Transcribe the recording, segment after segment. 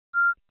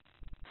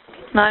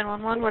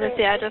911, what is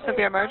the address of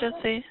your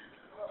emergency?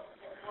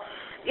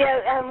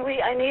 Yeah,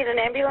 I need an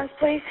ambulance,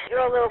 please. You're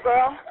a little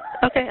girl.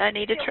 Okay, I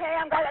need to Okay,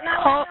 I'm got it.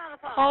 No,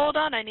 hold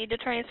on, I need to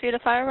transfer you to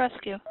fire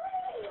rescue.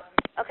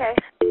 Okay.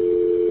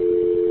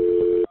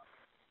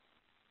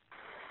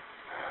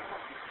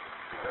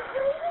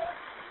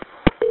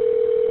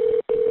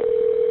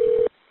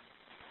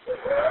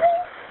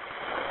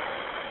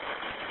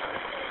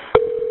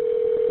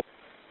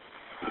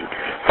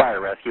 Fire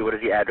rescue, what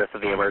is the address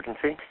of the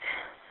emergency?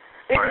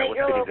 There's All an right,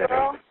 what's 8-year-old the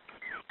girl.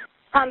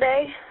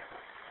 Hyundai.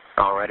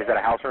 All right, is that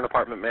a house or an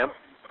apartment, ma'am?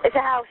 It's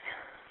a house.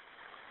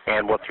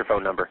 And what's your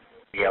phone number?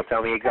 Yeah,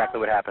 tell me exactly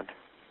what happened.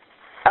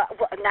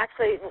 Well,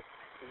 actually,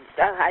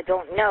 I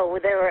don't know.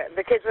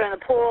 The kids were in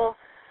the pool,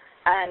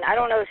 and I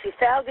don't know if she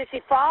fell. Did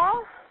she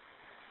fall?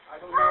 I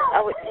don't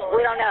know.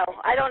 We don't know.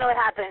 I don't know what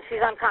happened.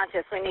 She's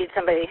unconscious. We need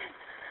somebody.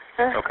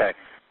 Okay.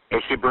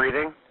 Is she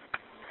breathing?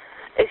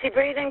 Is she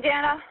breathing,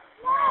 Jana?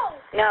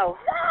 No. No.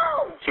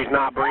 She's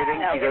not breathing?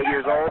 No. She's 8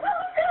 years old?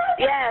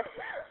 Yes.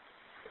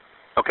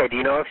 Okay, do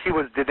you know if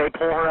did they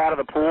pull her out of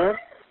the pool?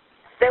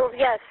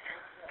 Yes.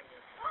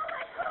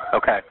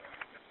 Okay.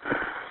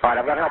 All right,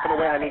 I've got help on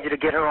the way. I need you to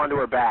get her onto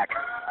her back.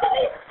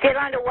 Get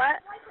onto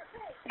what?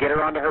 Get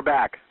her onto her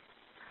back.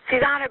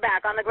 She's on her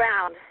back, on the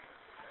ground.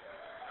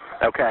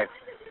 Okay.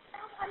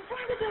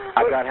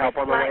 I've got help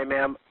on the way,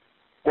 ma'am.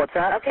 What's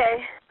that?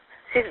 Okay.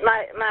 She's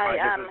my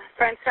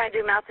friend's trying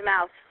to do mouth to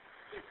mouth.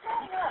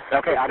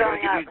 Okay, I'm going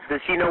to give you.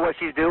 Does she know what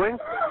she's doing?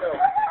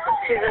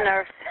 She's a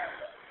nurse.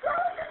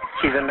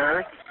 She's a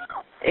nurse?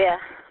 Yeah.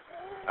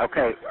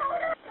 Okay.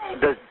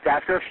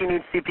 Ask her if she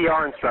needs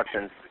CPR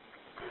instructions.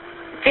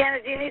 Jana,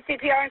 do you need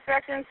CPR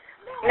instructions?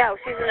 No,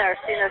 she's a nurse.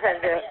 She knows how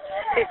to do it.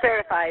 She's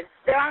certified.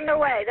 They're on their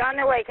way. They're on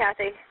their way,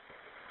 Kathy.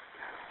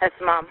 That's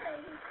Mom.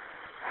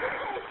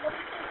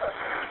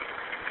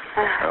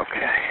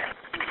 Okay.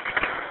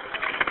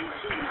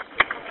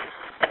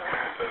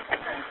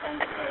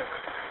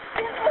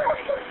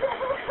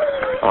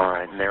 All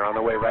right, and they're on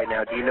their way right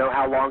now. Do you know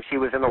how long she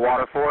was in the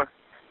water for?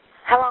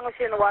 How long was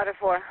she in the water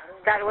for?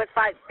 God, it was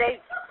 5 days.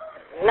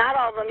 Not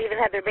all of them even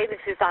had their bathing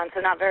suits on, so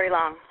not very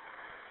long.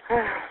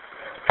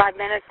 5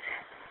 minutes.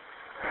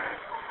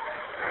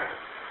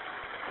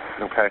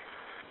 Okay.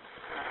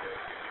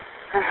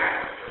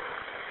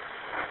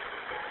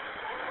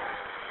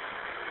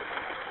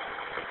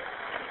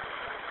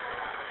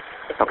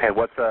 Okay,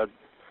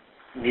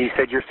 you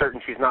said you're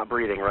certain she's not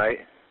breathing, right?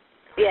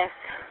 Yes.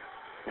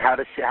 How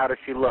does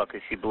she look?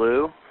 Is she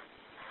blue?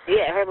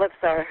 Yeah, her lips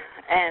are,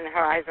 and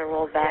her eyes are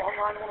rolled back.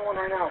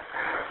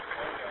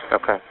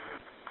 Okay.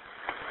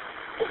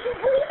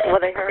 Will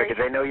they hurry? Okay, did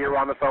they know you were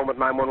on the phone with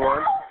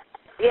 911?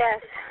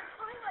 Yes.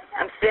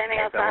 I'm standing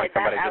outside.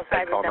 Somebody just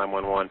said call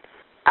 911.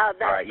 All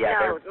right, yeah,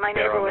 no, my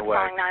neighbor was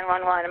calling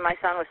 911, and my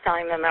son was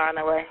telling them they're on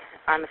their way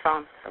on the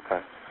phone.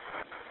 Okay.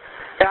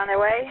 They're on their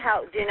way?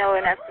 Do you know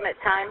an estimate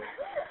time?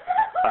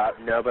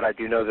 No, but I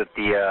do know that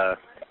we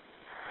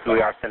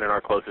are sending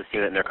our closest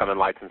unit, and they're coming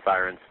lights and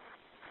sirens.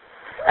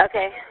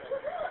 Okay.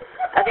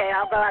 Okay,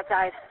 I'll go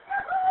outside.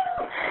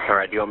 All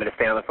right, do you want me to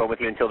stay on the phone with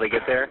you until they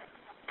get there?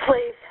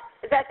 Please.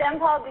 Is that them,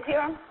 Paul? Did you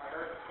hear him?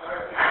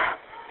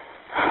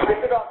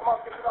 Get the dog. Come on,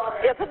 get the dog.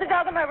 Yeah, put the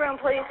dog in my room,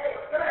 please.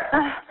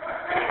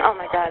 Oh,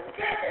 my God.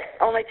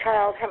 Only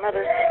child, her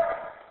mother.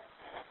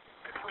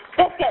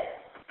 Biscuit.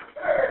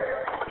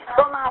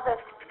 Go in my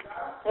office.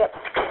 Yep.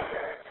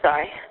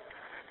 Sorry.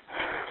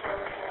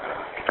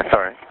 That's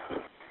all right.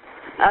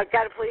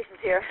 Got a police is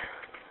here.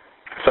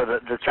 So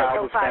the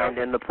child was found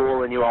in the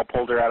pool, and you all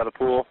pulled her out of the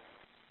pool?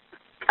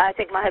 I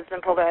think my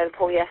husband pulled her out of the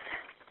pool, yes.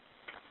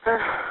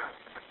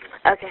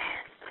 Okay.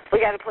 We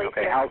got a police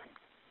here.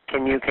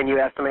 Can you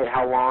estimate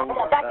how long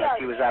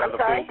she was out of the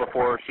pool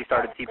before she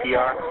started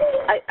CPR?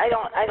 I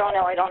don't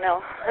know. I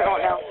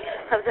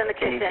was in the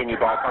kitchen. Can you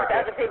ballpark it?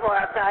 Other people are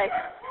outside.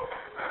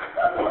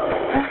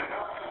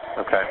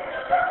 Okay.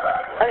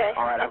 Okay.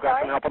 All right, I've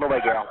got some help on the way,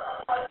 Gail.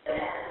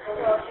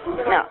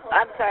 No,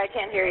 I'm sorry, I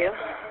can't hear you.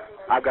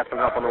 I've got some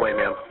help on the way,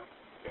 ma'am.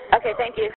 Okay, thank you.